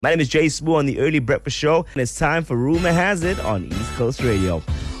My name is J Sbu on the Early Breakfast Show, and it's time for Rumor Has It on East Coast Radio.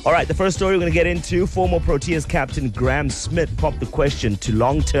 All right, the first story we're going to get into, former Proteas captain Graham Smith popped the question to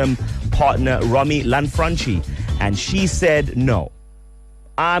long-term partner Romy Lanfranchi, and she said no.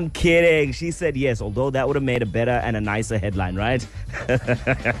 I'm kidding. She said yes, although that would have made a better and a nicer headline, right?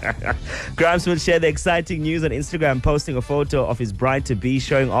 Graham Smith shared the exciting news on Instagram, posting a photo of his bride-to-be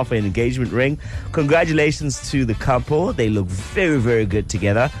showing off an engagement ring. Congratulations to the couple. They look very, very good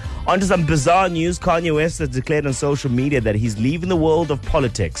together. On to some bizarre news. Kanye West has declared on social media that he's leaving the world of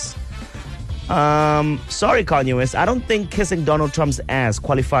politics. Sorry, Kanye West. I don't think kissing Donald Trump's ass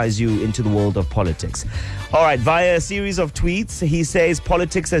qualifies you into the world of politics. All right, via a series of tweets, he says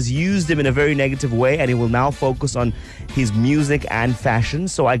politics has used him in a very negative way and he will now focus on his music and fashion.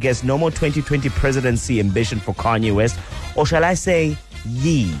 So I guess no more 2020 presidency ambition for Kanye West. Or shall I say,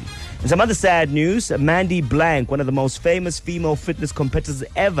 yee. And some other sad news, Mandy Blank, one of the most famous female fitness competitors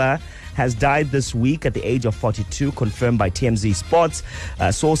ever, has died this week at the age of 42, confirmed by TMZ Sports.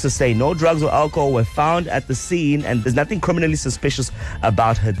 Sources say no drugs or alcohol were found at the scene and there's nothing criminally suspicious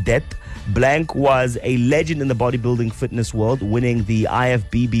about her death. Blank was a legend in the bodybuilding fitness world, winning the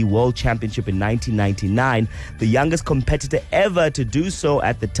IFBB World Championship in 1999, the youngest competitor ever to do so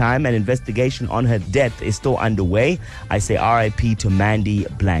at the time. An investigation on her death is still underway. I say RIP to Mandy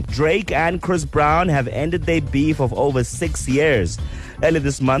Blank. Drake and Chris Brown have ended their beef of over 6 years. Earlier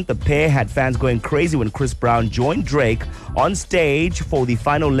this month, the pair had fans going crazy when Chris Brown joined Drake on stage for the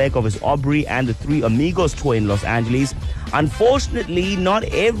final leg of his Aubrey and the Three Amigos tour in Los Angeles. Unfortunately, not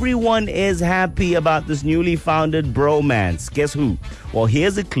everyone is happy about this newly founded bromance. Guess who? Well,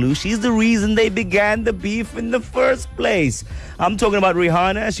 here's a clue. She's the reason they began the beef in the first place. I'm talking about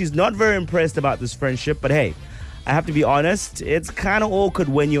Rihanna. She's not very impressed about this friendship, but hey, I have to be honest, it's kind of awkward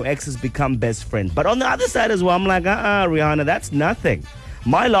when your exes become best friends. But on the other side as well, I'm like, Rihanna, that's nothing.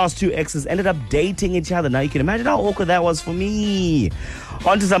 My last two exes ended up dating each other. Now you can imagine how awkward that was for me.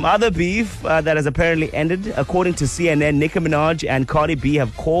 On to some other beef that has apparently ended. According to CNN, Nicki Minaj and Cardi B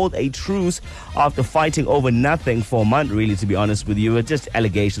have called a truce after fighting over nothing for a month, really, to be honest with you. It's just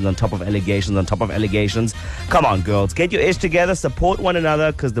allegations on top of allegations on top of allegations. Come on, girls. Get your ish together. Support one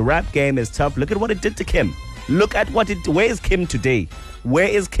another because the rap game is tough. Look at what it did to Kim. Look at what it... Where is Kim today? Where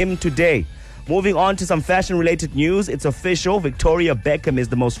is Kim today? Moving on to some fashion-related news. It's official. Victoria Beckham is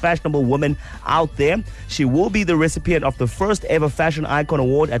the most fashionable woman out there. She will be the recipient of the first ever Fashion Icon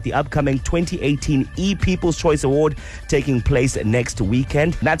Award at the upcoming 2018 People's Choice Award taking place next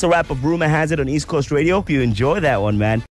weekend. That's a wrap of Rumor Has It on East Coast Radio. Hope you enjoy that one, man.